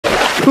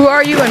Who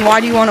are you and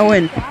why do you want to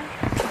win?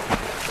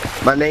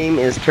 My name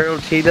is Turtle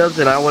Cheetos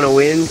and I want to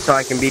win so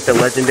I can beat the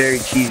legendary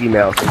Cheesy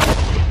Mouse.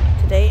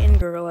 Today in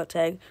Gorilla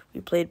Tag,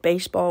 we played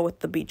baseball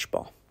with the beach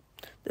ball.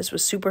 This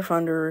was super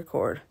fun to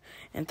record,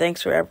 and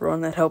thanks for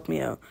everyone that helped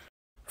me out.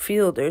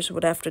 Fielders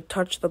would have to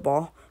touch the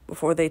ball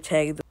before they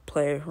tag the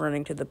player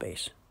running to the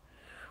base.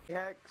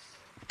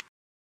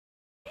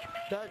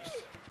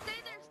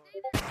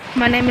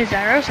 My name is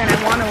Zaros and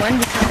I want to win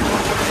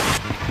because...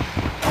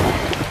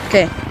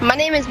 Okay. My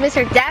name is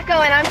Mr.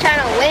 Daco and I'm trying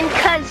to win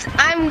because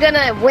I'm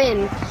gonna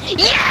win.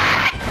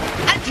 Yeah!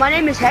 My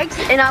name is Hex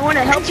and I want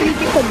to help you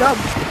get the dub.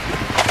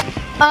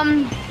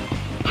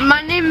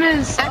 My name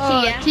is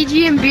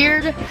TG and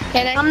Beard.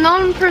 I'm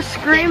known for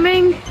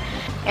screaming.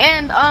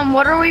 And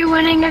what are we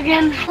winning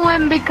again?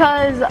 Win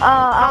because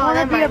I want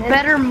to be a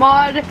better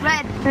mod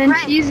than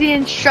Cheesy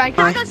and Strike.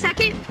 Can I go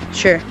second?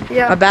 Sure.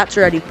 Yeah. My bat's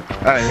ready.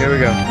 Alright, here we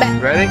go.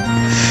 Ready?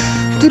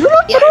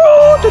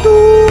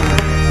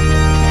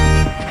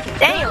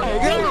 Damn.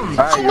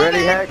 Alright, you ready,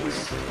 Hex?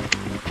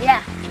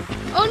 Yeah.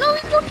 Oh no,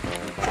 he's going.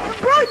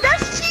 Bro,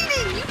 that's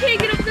cheating. You can't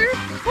get up there.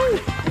 Oh.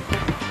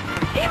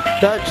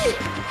 Touch.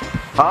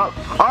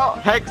 Oh,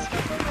 Hex.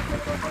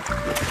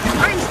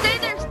 Alright, stay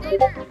there. Stay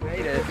there.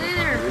 Made it. Stay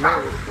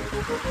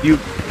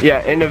there.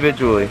 Yeah,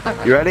 individually.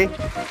 You ready?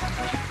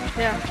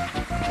 Yeah.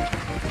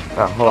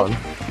 Oh, hold on.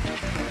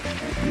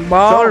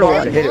 Ball So hard to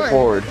Lord. hit it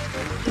forward.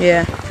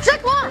 Yeah.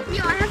 Check one.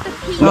 Yo, I have to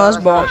pee. No, that's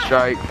ball.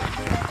 Strike.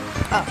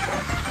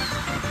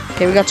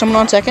 Okay, we got someone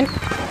on second.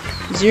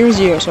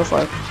 0-0 so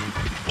far.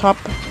 Top.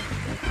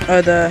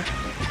 The.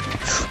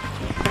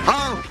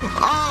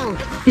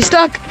 Oh! He's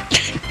stuck.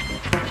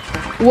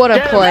 What a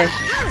Get him. play.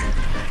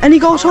 And he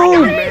goes You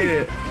home.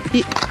 made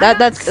it.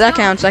 That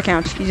counts. That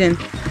counts. He's in.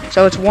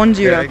 So it's 1-0.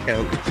 Yeah, that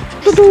counts.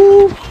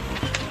 Doo-doo.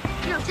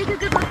 Yo, take a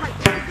good look, Mike.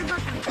 Take a good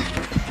look.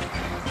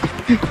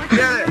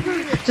 Get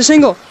it. It's a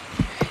single.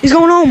 He's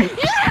going home.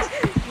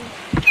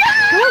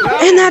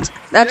 And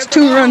that's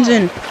 2 runs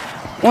in.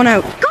 1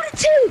 out. Go to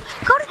two.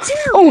 Go to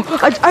two. Oh,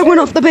 I went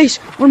off the base.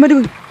 What am I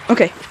doing?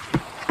 Okay.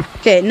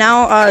 Okay,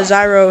 now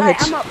Zyro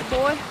hits. I'm up,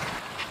 boy.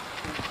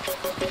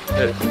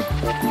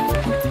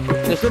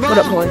 What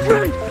up, boy?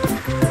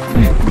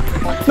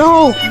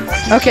 No.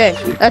 Okay,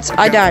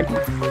 I died.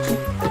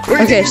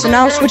 Okay, so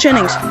now switch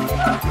innings.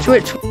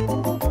 Switch.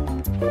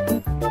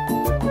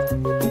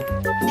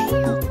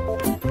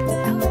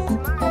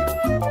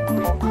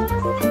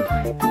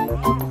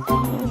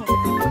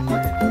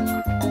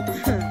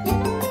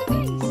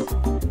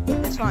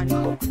 It's fine.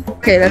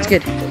 Okay, that's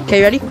good.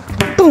 Okay, ready?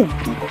 Boom.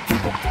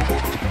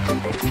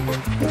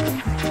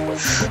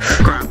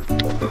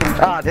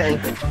 Ah, dang.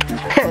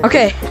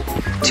 Okay,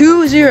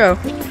 2-0.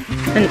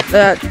 And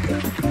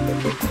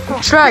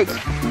strike.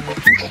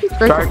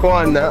 Strike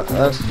one.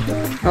 That's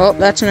Oh,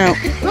 that's an out.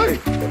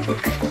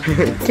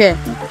 Okay,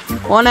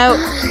 1 out.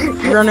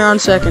 Runner on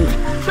second.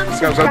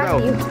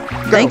 go.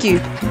 Thank you.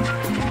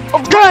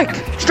 Strike!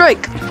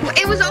 Strike!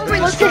 It was over.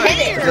 Let's hit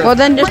it. Well,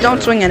 then just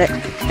don't swing at it.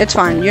 It's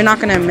fine. You're not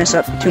gonna mess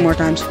up 2 more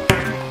times.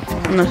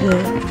 I'm not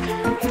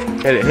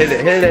Hit it.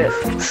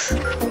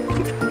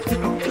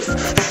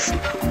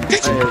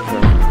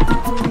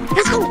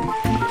 Let's go.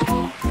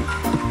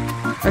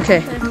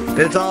 Okay.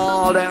 It's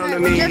all down to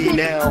me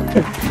now.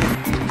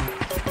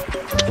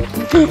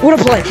 What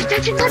a play!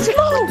 Touch it.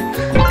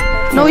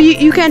 No,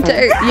 you can't.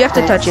 You have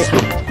to touch it.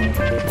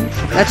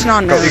 That's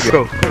not enough.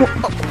 Go.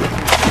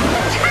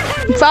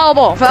 Foul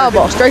ball.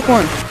 Strike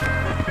 1.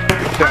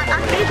 I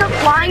need to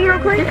flying real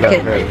quick.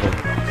 Okay.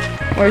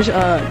 Where's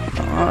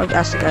I'll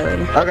ask the guy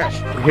later. Okay,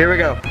 here we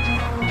go.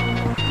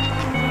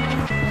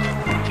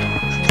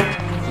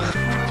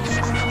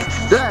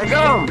 There,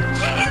 go!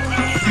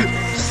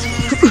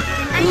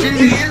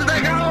 Here's the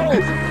goal!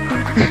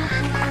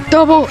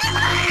 Double.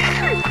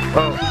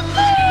 Oh,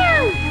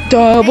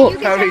 Double.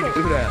 how do you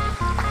do that?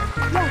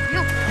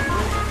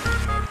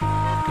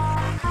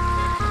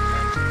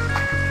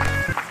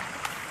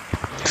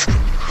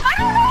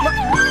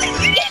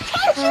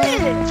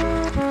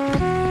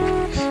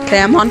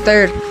 Okay, I'm on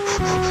third.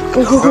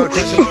 Go.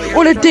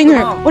 What a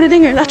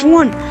dinger. That's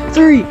 1,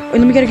 3. Wait,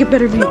 let me get a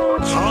better view.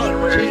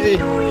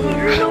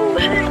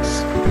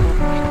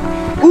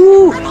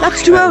 Ooh,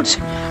 that's 2 outs.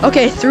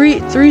 Okay,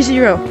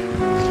 3-0.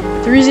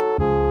 3-0.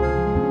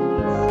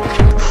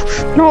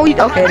 No,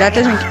 okay, that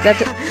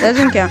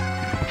doesn't count.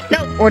 No.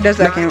 Or does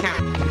that count?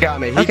 You got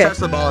me. He Okay. touched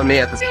the ball on me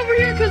at the Stay over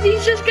here because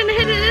he's just gonna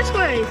hit it this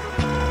way.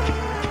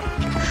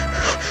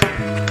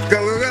 Go.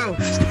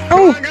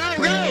 Oh, Go.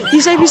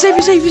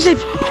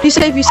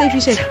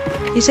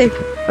 he's safe.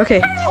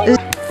 Okay.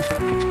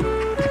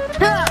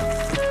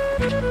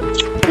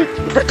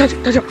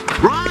 Touch him.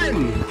 Run!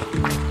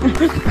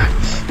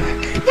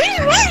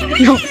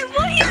 No. What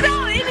are you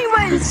doing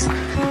anyways?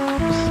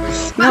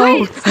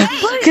 No.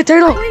 Get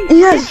turtle.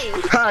 Yes.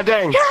 Ah,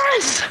 dang.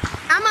 Yes!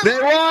 They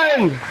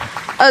won!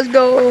 Let's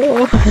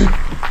go.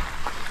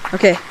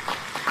 Okay,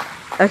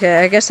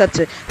 I guess that's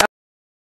it.